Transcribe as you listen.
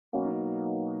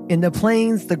In the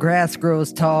plains, the grass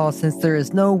grows tall since there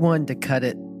is no one to cut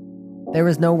it. There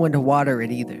is no one to water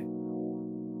it either.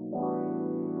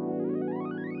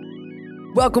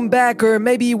 Welcome back, or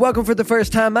maybe welcome for the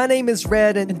first time. My name is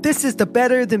Red, and this is the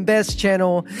Better Than Best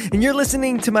channel, and you're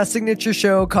listening to my signature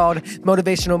show called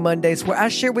Motivational Mondays, where I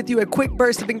share with you a quick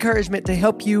burst of encouragement to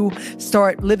help you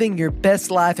start living your best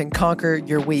life and conquer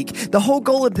your week. The whole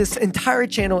goal of this entire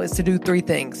channel is to do three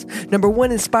things. Number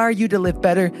one, inspire you to live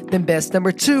better than best.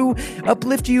 Number two,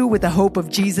 uplift you with the hope of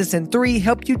Jesus. And three,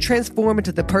 help you transform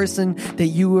into the person that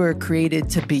you were created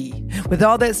to be. With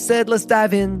all that said, let's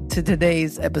dive into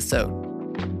today's episode.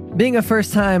 Being a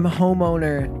first-time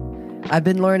homeowner, I've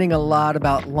been learning a lot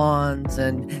about lawns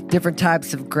and different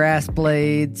types of grass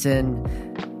blades, and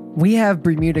we have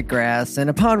Bermuda grass, and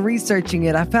upon researching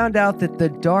it, I found out that the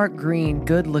dark green,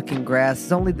 good-looking grass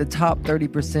is only the top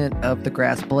 30% of the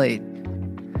grass blade.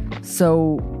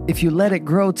 So if you let it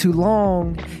grow too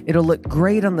long, it'll look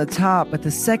great on the top, but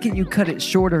the second you cut it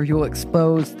shorter, you'll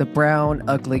expose the brown,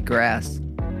 ugly grass.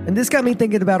 And this got me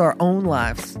thinking about our own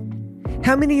lives.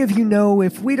 How many of you know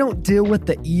if we don't deal with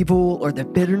the evil or the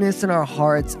bitterness in our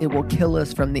hearts, it will kill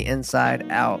us from the inside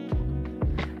out?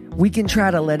 We can try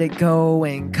to let it go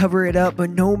and cover it up, but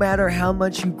no matter how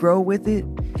much you grow with it,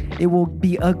 it will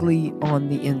be ugly on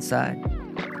the inside.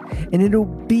 And it'll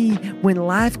be when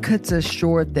life cuts us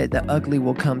short that the ugly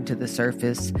will come to the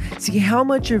surface. See, how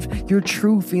much of your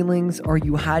true feelings are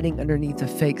you hiding underneath a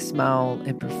fake smile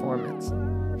and performance?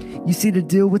 You see, to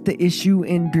deal with the issue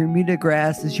in Bermuda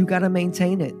grass is you got to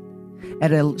maintain it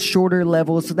at a shorter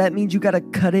level. So that means you got to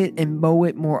cut it and mow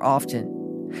it more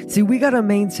often. See, we got to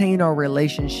maintain our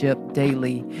relationship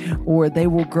daily or they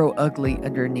will grow ugly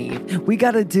underneath. We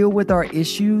got to deal with our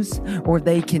issues or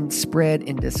they can spread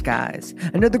in disguise.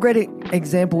 Another great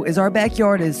example is our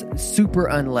backyard is super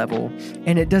unlevel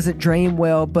and it doesn't drain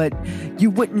well, but you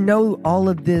wouldn't know all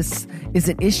of this is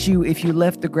an issue if you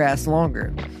left the grass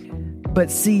longer. But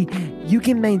see, you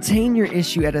can maintain your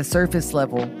issue at a surface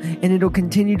level and it'll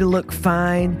continue to look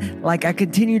fine. Like I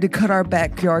continued to cut our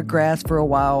backyard grass for a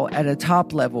while at a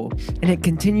top level and it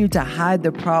continued to hide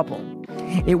the problem.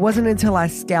 It wasn't until I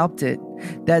scalped it,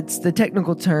 that's the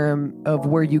technical term of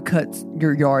where you cut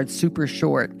your yard super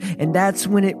short, and that's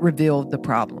when it revealed the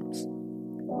problems.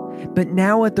 But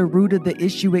now at the root of the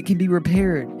issue, it can be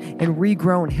repaired and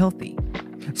regrown healthy.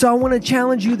 So I want to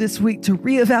challenge you this week to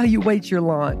reevaluate your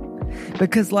lawn.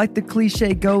 Because like the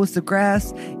cliche goes, the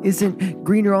grass isn't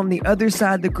greener on the other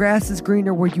side. The grass is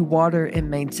greener where you water and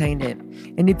maintain it.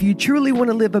 And if you truly want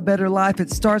to live a better life, it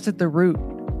starts at the root.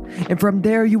 And from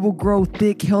there, you will grow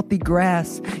thick, healthy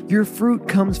grass. Your fruit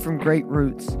comes from great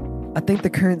roots. I think the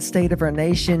current state of our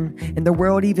nation and the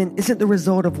world even isn't the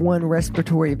result of one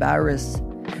respiratory virus.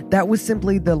 That was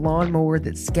simply the lawnmower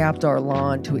that scalped our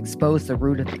lawn to expose the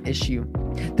root of the issue.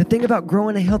 The thing about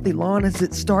growing a healthy lawn is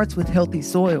it starts with healthy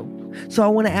soil. So I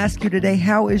want to ask you today,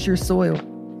 how is your soil?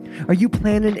 Are you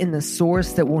planted in the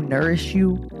source that will nourish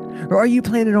you? Or are you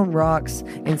planted on rocks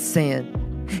and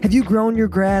sand? Have you grown your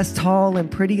grass tall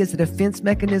and pretty as a defense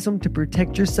mechanism to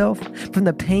protect yourself from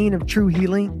the pain of true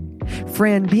healing?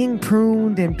 Friend, being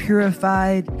pruned and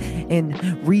purified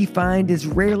and refined is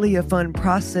rarely a fun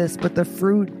process, but the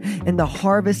fruit and the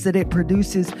harvest that it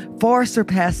produces far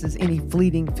surpasses any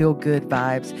fleeting feel-good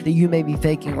vibes that you may be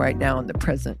faking right now in the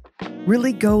present.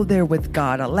 Really go there with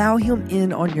God. Allow Him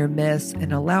in on your mess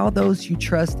and allow those you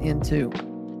trust in too.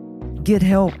 Get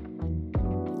help.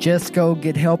 Just go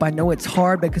get help. I know it's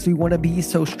hard because we want to be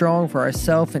so strong for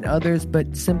ourselves and others,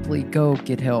 but simply go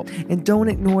get help. And don't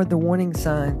ignore the warning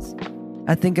signs.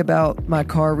 I think about my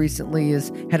car recently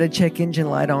had a check engine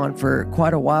light on for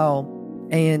quite a while.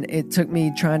 And it took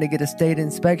me trying to get a state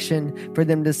inspection for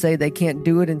them to say they can't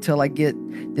do it until I get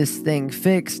this thing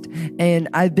fixed. And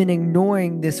I've been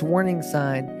ignoring this warning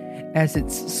sign as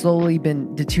it's slowly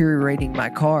been deteriorating my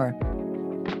car.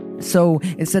 So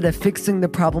instead of fixing the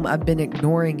problem, I've been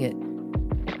ignoring it.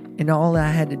 And all I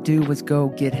had to do was go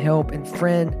get help. And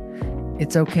friend,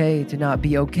 it's okay to not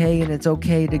be okay, and it's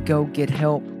okay to go get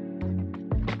help.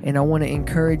 And I want to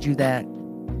encourage you that.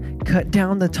 Cut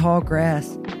down the tall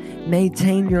grass.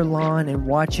 Maintain your lawn and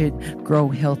watch it grow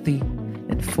healthy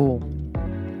and full.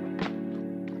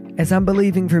 As I'm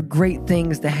believing for great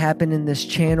things to happen in this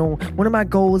channel, one of my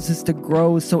goals is to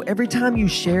grow. So every time you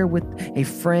share with a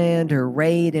friend or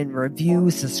rate and review,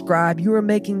 subscribe, you are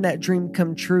making that dream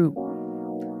come true.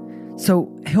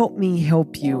 So help me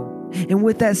help you. And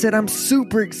with that said, I'm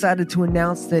super excited to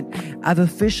announce that I've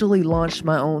officially launched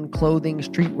my own clothing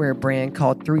streetwear brand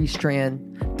called 3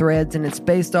 Strand Threads, and it's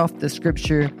based off the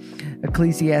scripture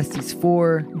Ecclesiastes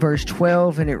 4 verse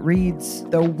 12, and it reads,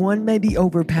 "Though one may be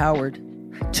overpowered,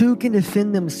 two can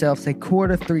defend themselves. A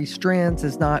cord of 3 strands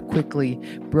is not quickly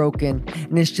broken.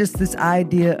 And it's just this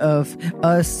idea of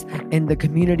us and the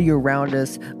community around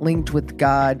us linked with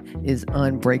God is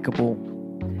unbreakable.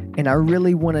 And I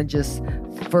really want to just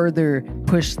further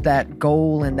push that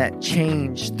goal and that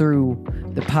change through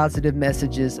the positive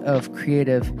messages of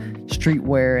creative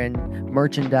streetwear and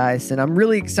merchandise. And I'm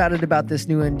really excited about this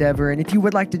new endeavor. And if you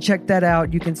would like to check that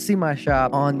out, you can see my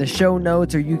shop on the show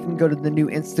notes, or you can go to the new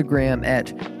Instagram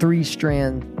at 3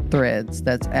 Strand Threads.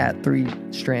 That's at 3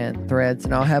 Strand Threads.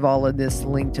 And I'll have all of this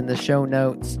linked in the show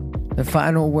notes. The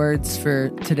final words for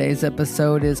today's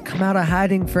episode is, come out of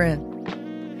hiding, friend.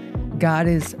 God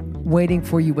is waiting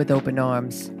for you with open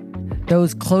arms.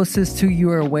 Those closest to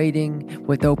you are waiting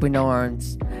with open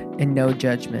arms and no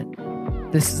judgment.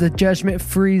 This is a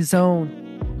judgment-free zone.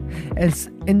 As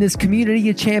in this community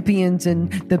of champions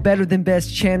and the Better Than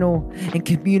Best channel and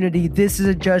community, this is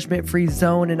a judgment-free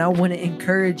zone, and I want to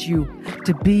encourage you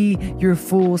to be your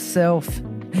full self.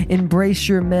 Embrace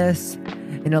your mess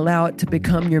and allow it to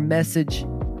become your message.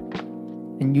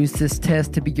 And use this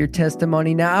test to be your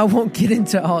testimony. Now, I won't get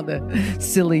into all the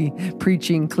silly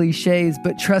preaching cliches,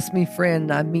 but trust me,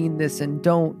 friend, I mean this, and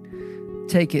don't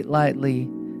take it lightly.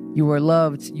 You are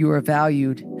loved, you are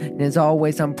valued, and as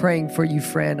always, I'm praying for you,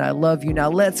 friend. I love you. Now,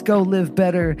 let's go live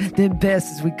better than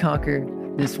best as we conquer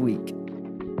this week.